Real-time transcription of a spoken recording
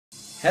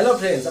Hello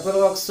friends,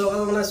 আপোনালোকক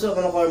স্বাগত জনাইছো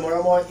আপোনালোকৰ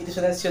মৰমৰ ইউটিউব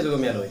চেনেল Siro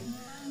Jugomiya।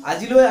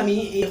 আজিলৈ আমি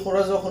এই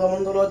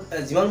সৌৰমণ্ডলত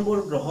যিমানবোৰ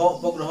গ্ৰহ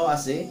উপগ্ৰহ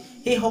আছে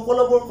সেই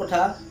সকলোবোৰ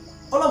কথা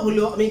অলপ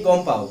হলেও আমি গম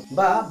পাওঁ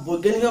বা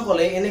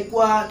বৈজ্ঞানিকসকলে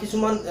এনেকুৱা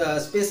কিছুমান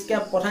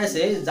স্পেসক্ৰাফ্ট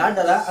পঠাইছে যাৰ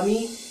দ্বাৰা আমি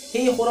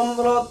সেই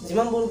সৌৰমণ্ডলত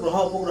যিমানবোৰ গ্ৰহ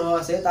উপগ্ৰহ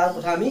আছে তাৰ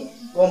কথা আমি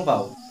গম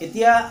পাওঁ।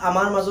 এতিয়া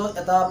আমাৰ মাজত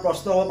এটা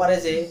প্ৰশ্ন হ'ব পাৰে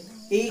যে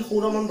এই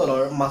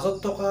সৌৰমণ্ডলৰ মাজত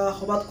থকা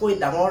সবাতকৈ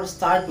ডাঙৰ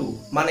ষ্টাৰটো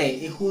মানে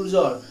এই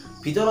সূৰ্যৰ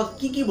ভিতৰত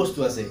কি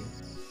বস্তু আছে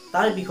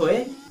তাৰ বিষয়ে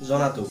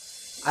জনাটো।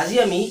 আজি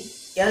আমি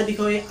ইয়াৰ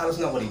বিষয়ে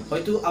আলোচনা কৰিম।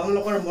 হয়তো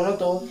আপোনালোকৰ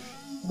মনতো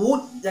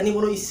বহুত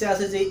জানিবলৈ ইচ্ছা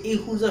আছে যে এই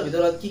সূৰ্যৰ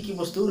ভিতৰত কি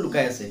বস্তু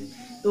লুকাই আছে।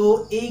 তো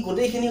এই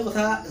গোটেইখিনি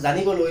কথা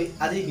জানিবলৈ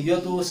আজি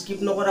ভিডিঅ'টো স্কিপ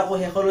নকৰাকৈ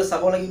শেষলৈ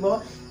চাব লাগিব,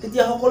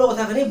 তেতিয়া সকলো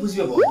কথাখিনি বুজি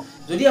পাব।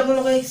 যদি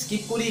আপোনালোকে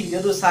স্কিপ কৰি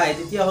ভিডিঅ'টো চাই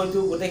তেতিয়া হয়তো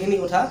গোটেইখিনি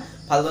কথা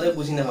ভালদৰে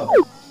বুজি নাপাব।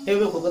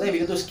 সেইবাবে গোটেই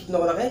ভিডিঅ'টো স্কিপ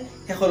নকৰাকৈ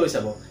শেষলৈ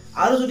চাব।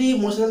 আৰু যদি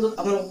মোৰ চেনেলটোত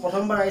আপোনালোক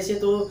প্ৰথমবাৰ আহিছে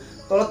তো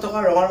তলত থকা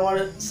ৰঙৰ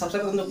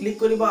সাবস্ক্ৰাইব বাটনটো ক্লিক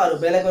কৰিব আৰু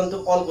বেল আইকনটো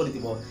অল কৰি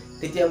দিব,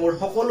 তেতিয়া মোৰ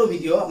সকলো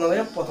ভিডিঅ'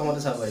 আপোনালোকে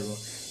প্ৰথমতে চাব পাৰিব।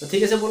 তো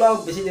ঠিক আছে, বলক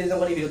বেছি দেৰি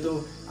নকৰি ভিডিঅ'টো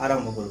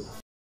আৰম্ভ কৰোঁ।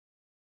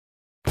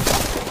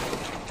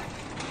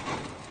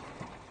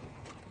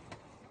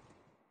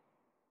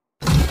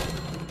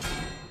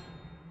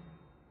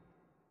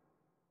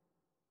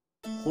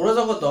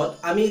 সৌৰজগতত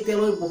আমি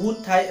এতিয়ালৈ বহুত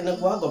ঠাই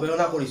এনেকুৱা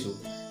গৱেষণা কৰিছোঁ,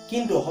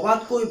 কিন্তু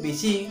সবাতকৈ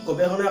বেছি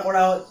গৱেষণা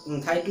কৰা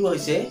ঠাইটো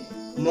হৈছে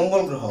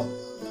মঙ্গল গ্ৰহ।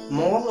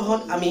 মঙ্গল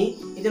গ্ৰহত আমি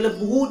এতিয়ালৈ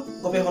বহুত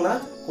গৱেষণা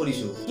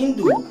কৰিছোঁ,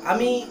 কিন্তু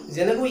আমি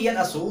যেনেকৈ ইয়াত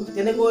আছোঁ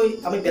তেনেকৈ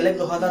আমি বেলেগ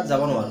গ্ৰহ এটাত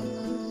যাব নোৱাৰোঁ।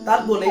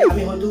 তাত গ'লে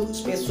আমি হয়তো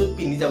স্পেচ স্যুট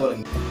পিন্ধি যাব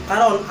লাগিব,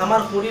 কাৰণ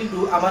আমাৰ শৰীৰটো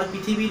আমাৰ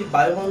পৃথিৱীৰ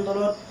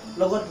বায়ুমণ্ডলৰ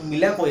লগত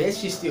মিলাকৈয়ে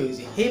সৃষ্টি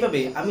হৈছে।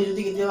 সেইবাবে আমি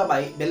যদি কেতিয়াবা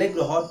বেলেগ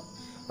গ্ৰহত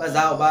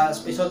যাওঁ বা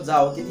স্পেচত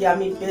যাওঁ তেতিয়া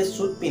আমি স্পেচ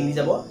স্যুট পিন্ধি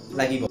যাব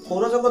লাগিব।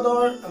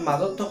 সৌৰজগতৰ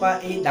মাজত থকা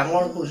এই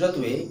ডাঙৰ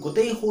সূৰ্যটোৱে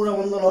গোটেই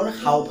সৌৰমণ্ডলৰ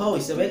হাওঁফাওঁ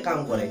হিচাপে কাম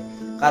কৰে,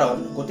 কাৰণ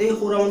গোটেই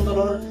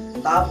সৌৰমণ্ডলৰ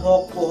তাপ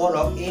হওক পোহৰ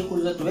হওক এই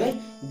সূৰ্যটোৱে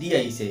দি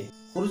আহিছে।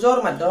 সূৰ্যৰ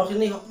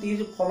মাধ্যাকৰ্ষণী শক্তিৰ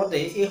ফলতে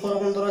এই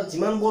সৌৰমণ্ডলত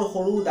যিমানবোৰ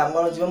সৰু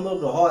ডাঙৰ যিমানবোৰ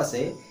গ্ৰহ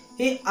আছে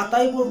সেই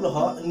আটাইবোৰ গ্ৰহ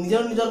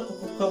নিজৰ নিজৰ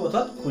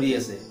কক্ষপথত ঘূৰি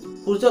আছে।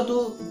 সূৰ্যটো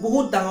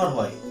বহুত ডাঙৰ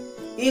হয়।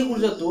 এই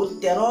সূৰ্যটো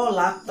 13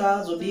 লাখটা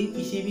যদি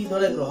পৃথিৱীৰ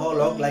দৰে গ্ৰহ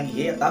লগ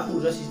লাগিহে এটা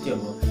সূৰ্য সৃষ্টি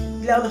হ'ব,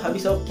 তেতিয়া আপুনি ভাবি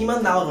চাওক কিমান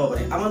ডাঙৰ হ'ব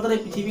পাৰে। আমাৰ দৰে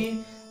পৃথিৱীৰ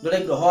দৰে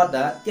গ্ৰহ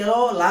এটা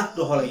 13 লাখ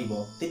গ্ৰহ লাগিব,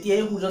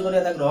 তেতিয়াই সূৰ্যৰ দৰে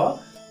এটা গ্ৰহ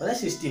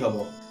সৃষ্টি হ'ব।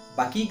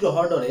 বাকী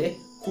গ্ৰহৰ দৰে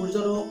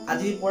সূৰ্যৰো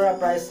আজিৰ পৰা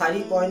প্ৰায়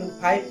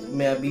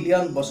 4.5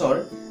 বিলিয়ন বছৰ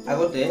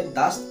আগতে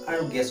ডাষ্ট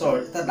আৰু গেছৰ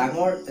এটা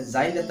ডাঙৰ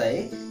জাইণ্ট এটাই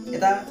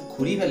এটা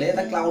ঘূৰি পেলাই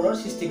এটা ক্লাউডৰ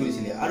সৃষ্টি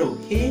কৰিছিলে, আৰু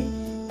সেই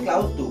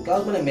ক্লাউড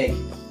মানে মেঘ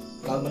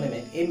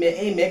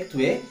এই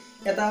মেঘটোৱে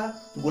এটা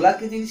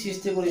গোলাকৃতিৰ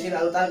সৃষ্টি কৰিছিল,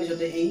 আৰু তাৰ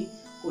পিছতে এই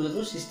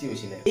সূৰ্যটোৰ সৃষ্টি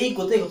হৈছিলে। এই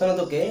গোটেই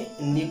ঘটনাটোকে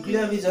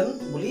নিউক্লিয়াৰ ফিউজন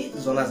বুলি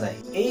জনা যায়।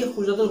 এই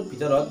সূৰ্যটোৰ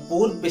ভিতৰত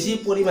বহুত বেছি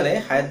পৰিমাণে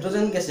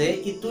হাইড্ৰজেন গেছে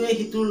ইটোৱে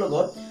সিটোৰ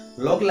লগত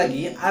লগ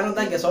লাগি আন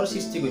এটা গেছৰ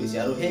সৃষ্টি কৰিছে,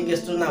 আৰু সেই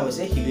গেছটোৰ নাম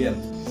হৈছে হিলিয়াম,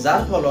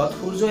 যাৰ ফলত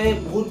সূৰ্যই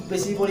বহুত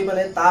বেছি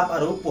পৰিমাণে তাপ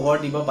আৰু পোহৰ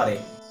দিব পাৰে।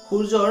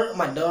 সূৰ্যৰ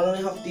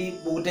মাধ্যাকৰ্ষণী শক্তি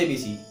বহুতেই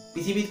বেছি,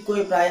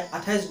 পৃথিৱীতকৈ প্ৰায়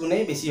 28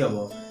 গুণেই বেছি হ'ব।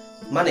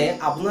 মানে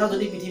আপোনাৰ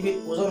যদি পৃথিৱীত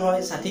ওজন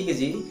হয় 60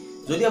 কেজি,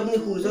 যদি আপুনি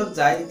সূৰ্যত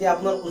যায় তেতিয়া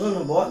আপোনাৰ ওজন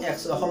হ'ব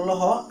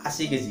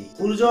 1680 কেজি।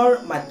 সূৰ্যৰ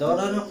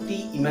মাধ্যাকৰ্ষণ শক্তি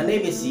ইমানেই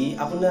বেছি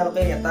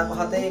আপোনালোকে এটা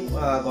কথাতে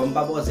গম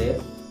পাব যে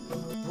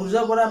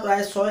সূৰ্যৰ পৰা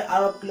প্ৰায় 6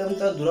 আৰব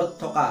কিলোমিটাৰ দূৰত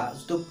থকা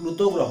যিটো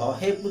প্লুটো গ্ৰহ,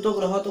 সেই প্লুটো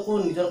গ্ৰহটোকো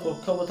নিজৰ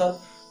কক্ষপথত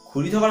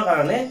ঘূৰি থকাৰ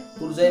কাৰণে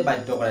সূৰ্যই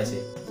বাধ্য কৰাইছে।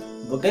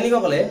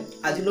 বৈজ্ঞানিকসকলে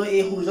আজিলৈ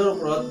এই সূৰ্যৰ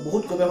ওপৰত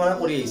বহুত গৱেষণা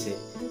কৰি আহিছে।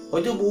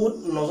 হয়তো বহুত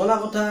নজনা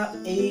কথা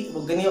এই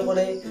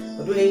বৈজ্ঞানিকসকলে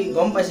হয়তো এই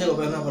গম পাইছে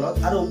গৱেষণাৰ ফলত,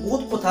 আৰু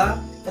বহুত কথা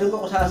এনেকুৱা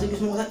কথা আছে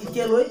কিছুমান কথা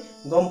এতিয়ালৈ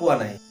গম পোৱা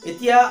নাই।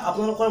 এতিয়া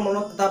আপোনালোকৰ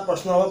মনত এটা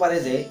প্ৰশ্ন হ'ব পাৰে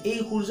যে এই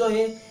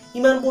সূৰ্যই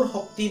ইমানবোৰ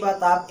শক্তি বা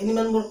তাপ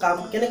ইমানবোৰ কাম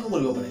কেনেকৈ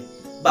কৰিব পাৰে,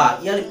 বা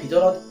ইয়াৰ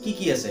ভিতৰত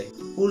কি আছে।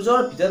 সূৰ্যৰ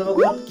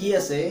ভিতৰত কি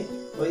আছে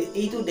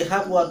এইটো দেখা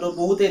পোৱাটো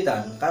বহুতেই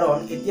টান, কাৰণ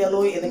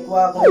এতিয়ালৈ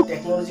এনেকুৱা কোনো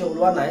টেকনলজি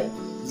ওলোৱা নাই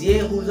যিয়ে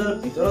সূৰ্যৰ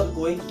ভিতৰত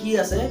গৈ কি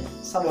আছে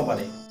চাব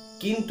পাৰে।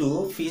 কিন্তু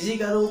ফিজিক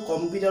আৰু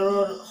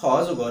কম্পিউটাৰৰ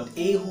সহযোগত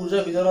এই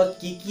সূৰ্যৰ ভিতৰত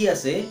কি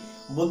আছে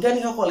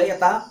বৈজ্ঞানিকসকলে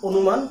এটা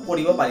অনুমান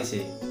কৰিব পাৰিছে।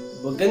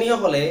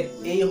 বৈজ্ঞানিকসকলে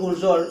এই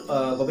সূৰ্যৰ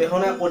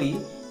গৱেষণা কৰি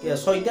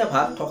 6টা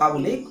ভাগ থকা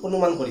বুলি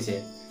অনুমান কৰিছে,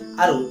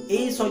 আৰু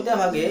এই 6টা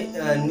ভাগে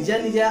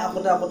নিজা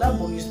একোটা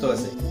বৈশিষ্ট্য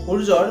আছে।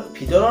 সূৰ্যৰ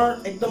ভিতৰৰ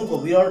একদম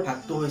গভীৰৰ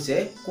ভাগটো হৈছে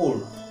কোৰ,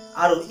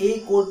 আৰু এই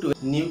কোৰটো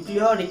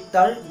নিউক্লিয়াৰ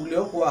ৰিক্টাৰ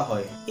বুলিও কোৱা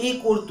হয়। এই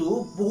কোৰটো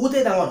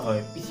বহুতেই ডাঙৰ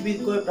হয়,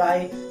 পৃথিৱীতকৈ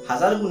প্ৰায়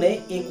 1000 গুণে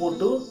এই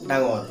কোৰটো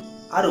ডাঙৰ,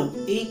 আৰু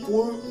এই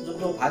কোৰ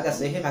যোনটো ভাগ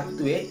আছে সেই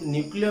ভাগটোৱে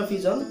নিউক্লিয়াৰ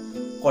ফিউজন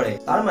কৰে।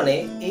 তাৰ মানে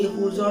এই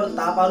সূৰ্যৰ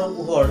তাপ আৰু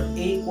পোহৰ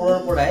এই কোৰৰ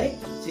পৰাই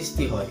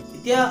সৃষ্টি হয়।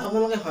 এতিয়া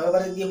আপোনালোকে ভাবিব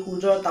পাৰে যে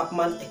সূৰ্যৰ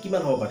তাপমান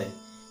কিমান হ'ব পাৰে।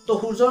 তো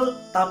সূৰ্যৰ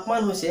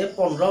তাপমান হৈছে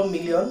 15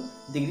 মিলিয়ন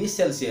ডিগ্ৰী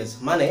চেলচিয়াছ,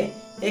 মানে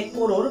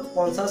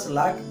 1,50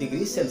 লাখ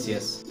ডিগ্ৰী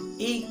চেলচিয়াছ।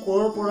 এই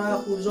কোৰৰ পৰা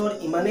সূৰ্যৰ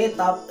ইমানেই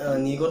তাপ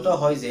নিৰ্গত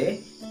হয় যে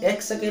 1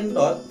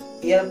 ছেকেণ্ডত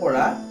ইয়াৰ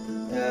পৰা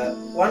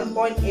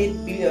 1.8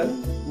 বিলিয়ন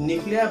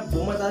নিউক্লিয়াৰ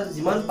বুম এটাৰ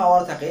যিমান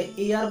পাৱাৰ থাকে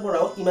ইয়াৰ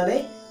পৰাও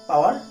ইমানেই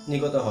পাৱাৰ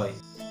নিৰ্গত হয়।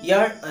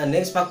 ইয়াৰ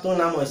নেক্সট ভাগটোৰ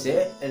নাম হৈছে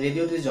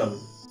ৰেডিঅ'টিজন।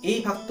 এই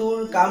ভাগটোৰ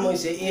কাম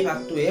হৈছে এই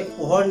ভাগটোৱে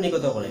পোহৰ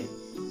নিৰ্গত কৰে,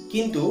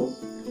 কিন্তু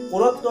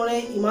কোৰৰ দৰে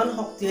ইমান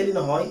শক্তিশালী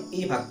নহয়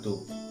এই ভাগটো।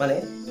 মানে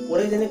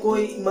কোৰে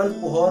যেনেকৈ ইমান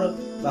পোহৰ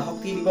বা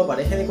শক্তি দিব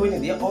পাৰে সেনেকৈ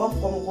নিদিয়ে, অলপ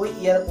কমকৈ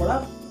ইয়াৰ পৰা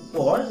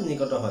পোহৰ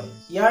নিৰ্গত হয়।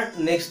 ইয়াৰ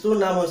নেক্সটটোৰ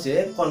নাম হৈছে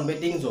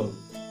কনভেক্টিং জোন।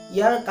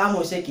 ইয়াৰ কাম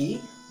হৈছে কি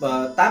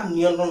তাপ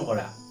নিয়ন্ত্ৰণ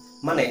কৰা।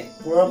 মানে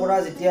কোৰৰ পৰা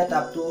যেতিয়া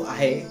তাপটো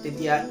আহে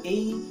তেতিয়া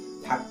এই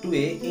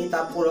ভাগটোৱে এই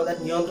তাপবোৰ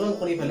নিয়ন্ত্ৰণ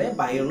কৰি পেলাই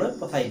বাহিৰলৈ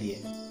পঠাই দিয়ে।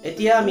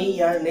 এতিয়া আমি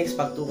ইয়াৰ নেক্সট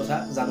ভাগটোৰ কথা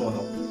জানো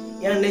আহক।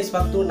 ইয়াৰ নেক্সট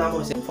ভাগটোৰ নাম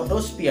হৈছে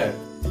ফটোস্ফিয়াৰ।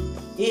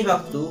 এই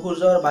ভাগটো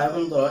সূৰ্যৰ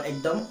বায়ুমণ্ডলৰ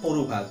একদম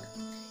সৰু ভাগ।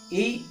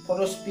 এই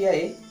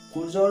ফটোস্ফিয়াৰে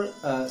সূৰ্যৰ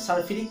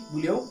সাৰফেৰিক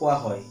বুলিও কোৱা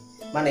হয়।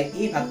 মানে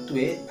এই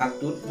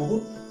ভাগটোত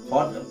বহুত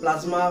হট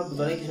প্লাজমা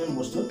দৰে কিছুমান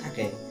বস্তু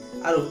থাকে,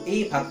 আৰু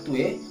এই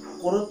ভাগটোৱে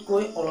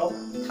কোৰতকৈ অলপ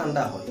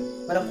ঠাণ্ডা হয়।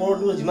 মানে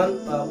কোৰটো যিমান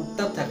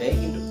উত্তাপ থাকে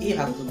কিন্তু এই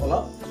ভাগটোত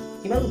অলপ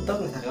সিমান উত্তাপ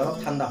নাথাকে, অলপ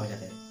ঠাণ্ডা হৈ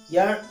থাকে।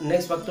 ইয়াৰ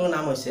নেক্সট ভাগটোৰ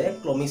নাম হৈছে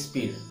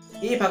ক্লমিস্ফিয়াৰ।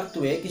 এই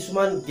ভাগটোৱে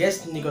কিছুমান গেছ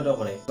নিৰ্গত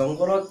কৰে।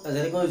 জংঘলত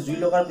যেনেকৈ জুই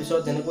লগাৰ পিছত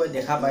যেনেকৈ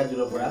দেখা পায়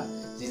দূৰৰ পৰা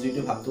যি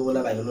জুইটো ভাৱটো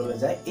ওলাই বাহিৰলৈ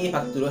যায়, এই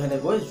ভাগটোৰো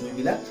সেনেকৈ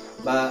জুইবিলাক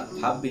বা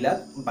ভাৱবিলাক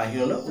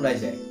বাহিৰলৈ ওলাই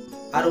যায়।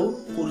 আৰু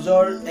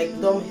সূৰ্যৰ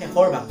একদম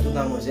শেষৰ ভাগটোৰ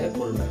নাম হৈছে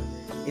কৰুণা।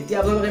 এতিয়া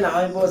আপোনালোকে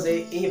নাভাবিব যে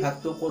এই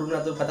ভাগটো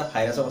কৰুণাটো এটা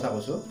ভাইৰাছৰ কথা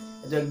কৈছোঁ,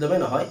 এইটো একদমেই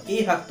নহয়।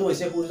 এই ভাগটো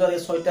হৈছে সূৰ্যৰ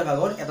এই 6টা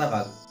ভাগৰ এটা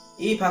ভাগ।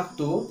 এই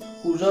ভাগটো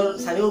সূৰ্যৰ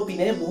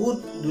চাৰিওপিনে বহুত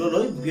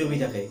দূৰলৈ বিয়পি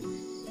থাকে।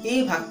 এই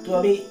ভাগটো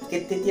আমি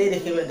তেতিয়াই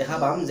দেখা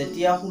পাম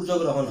যেতিয়া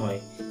সূৰ্যগ্ৰহণ হয়।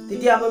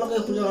 তেতিয়া আপোনালোকে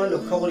সূৰ্যগ্ৰহণ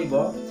লক্ষ্য কৰিব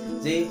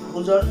যে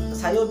সূৰ্যৰ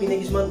চাৰিওপিনে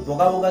কিছুমান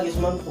বগা বগা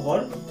কিছুমান পোহৰ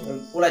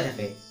ওলাই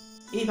থাকে।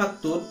 এই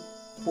ভাগটোত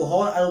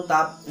পোহৰ আৰু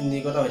তাপ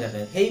নিৰ্গত হৈ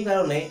থাকে।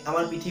 সেইকাৰণে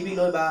আমাৰ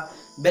পৃথিৱীলৈ বা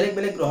বেলেগ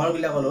বেলেগ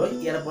গ্ৰহবিলাকলৈ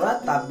ইয়াৰ পৰা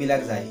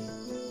তাপবিলাক যায়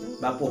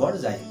বা পোহৰ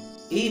যায়।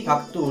 এই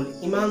ভাগটোৰ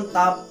ইমান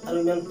তাপ আৰু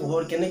ইমান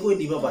পোহৰ কেনেকৈ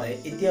দিব পাৰে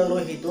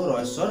এতিয়ালৈ সেইটো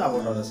ৰহস্যৰ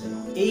আৱৰণ আছে।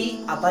 এই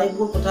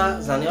আটাইবোৰ কথা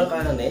জানিবৰ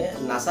কাৰণে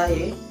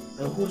নাছায়ে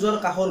সূৰ্যৰ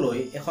কাষলৈ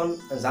এখন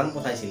যান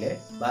পঠাইছিলে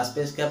বা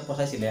স্পেচক্ৰাফ্ট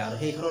পঠাইছিলে, আৰু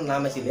সেইখনৰ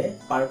নাম আছিলে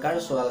পাৰ্কাৰ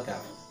চ'লাৰ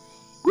ক্ৰাফ্ট।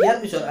 ইয়াৰ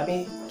পিছত আমি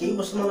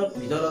কেইবছৰমানৰ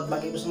ভিতৰত বা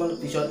কেইবছৰমানৰ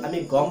পিছত আমি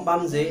গম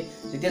পাম যে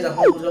যেতিয়া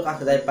যানখন সূৰ্যৰ কাষ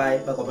যাই পায়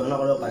বা গৱেষণা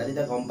কৰিব পাৰে,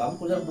 তেতিয়া গম পাম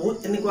সূৰ্যৰ বহুত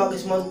এনেকুৱা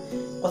কিছুমান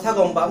কথা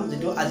গম পাম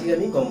যিটো আজি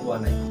আমি গম পোৱা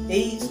নাই।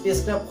 এই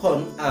স্পেচক্ৰাফ্টখন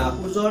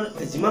সূৰ্যৰ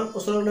যিমান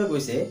ওচৰলৈ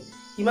গৈছে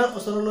সিমান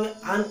ওচৰলৈ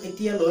আন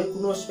এতিয়ালৈ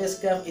কোনো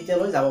স্পেচক্ৰাফ্ট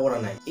এতিয়ালৈ যাব পৰা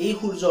নাই। এই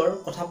সূৰ্যৰ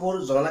কথাবোৰ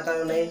জনাৰ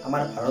কাৰণে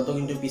আমাৰ ভাৰতো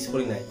কিন্তু পিছ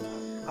পৰি নাই।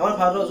 আমাৰ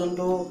ভাৰতৰ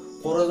যোনটো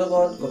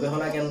সৌৰজগত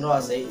গৱেষণা কেন্দ্ৰ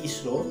আছে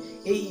ইছৰো,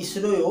 এই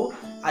ইছৰোয়েও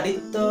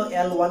আদিত্য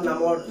L1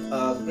 নামৰ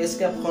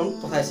স্পেচক্ৰাফ্টখন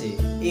পঠাইছে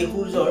এই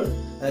সূৰ্যৰ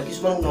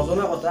কিছুমান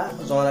নজনা কথা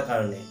জনাৰ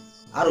কাৰণে।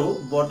 আৰু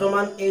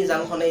বৰ্তমান এই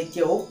যানখনে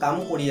এতিয়াও কাম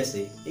কৰি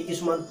আছে এই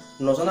কিছুমান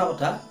নজনা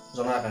কথা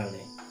জনাৰ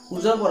কাৰণে।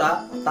 সূৰ্যৰ পৰা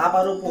তাপ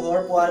আৰু পোহৰ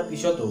পোৱাৰ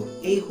পিছতো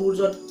এই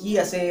সূৰ্যত কি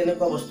আছে,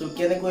 এনেকুৱা বস্তু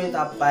কেনেকৈ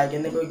তাপ পায়,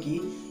 কেনেকৈ কি,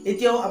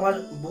 এতিয়াও আমাৰ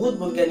বহুত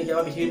বৈজ্ঞানিকে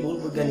বা পৃথিৱীৰ বহুত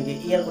বৈজ্ঞানিকে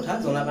ইয়াৰ কথা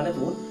জনাৰ কাৰণে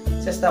বহুত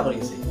চেষ্টা কৰি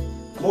আছে।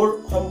 মোৰ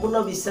সম্পূৰ্ণ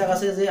বিশ্বাস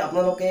আছে যে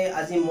আপোনালোকে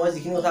আজি মই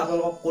যিখিনি কথা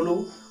আপোনালোকক ক'লোঁ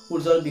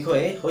সূৰ্যৰ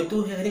বিষয়ে, হয়তো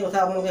সেইখিনি কথা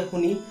আপোনালোকে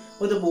শুনি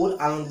হয়তো বহুত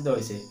আনন্দিত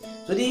হৈছে।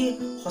 যদি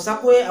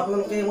সঁচাকৈ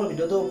আপোনালোকে মোৰ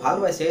ভিডিঅ'টো ভাল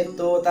পাইছে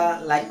তো এটা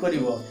লাইক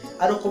কৰিব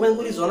আৰু কমেণ্ট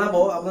কৰি জনাব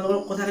আপোনালোকৰ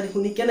কথাখিনি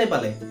শুনি কেনে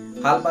পালে,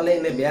 ভাল পালে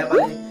নে বেয়া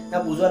পালে, না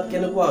বুজোৱাত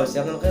কেনেকুৱা হৈছে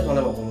আপোনালোকে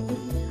জনাব কমেণ্ট কৰি।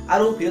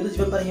 আৰু ভিডিঅ'টো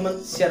যিমান পাৰে সিমান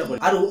শ্বেয়াৰ কৰিব।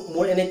 আৰু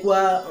মোৰ এনেকুৱা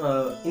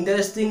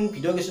ইণ্টাৰেষ্টিং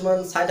ভিডিঅ' কিছুমান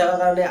চাই থকাৰ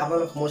কাৰণে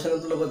আপোনালোক মোৰ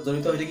চেনেলটোৰ লগত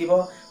জড়িত হৈ থাকিব,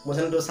 মোৰ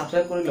চেনেলটো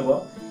ছাবস্ক্ৰাইব কৰি ল'ব।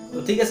 তো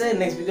ঠিক আছে,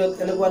 নেক্সট ভিডিঅ'ত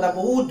এনেকুৱা এটা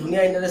বহুত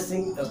ধুনীয়া ইণ্টাৰেষ্টিং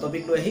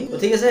টপিক লৈ আহিম। তো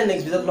ঠিক আছে,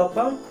 নেক্সট ভিডিঅ'ত লগ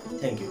পাম।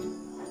 Thank U.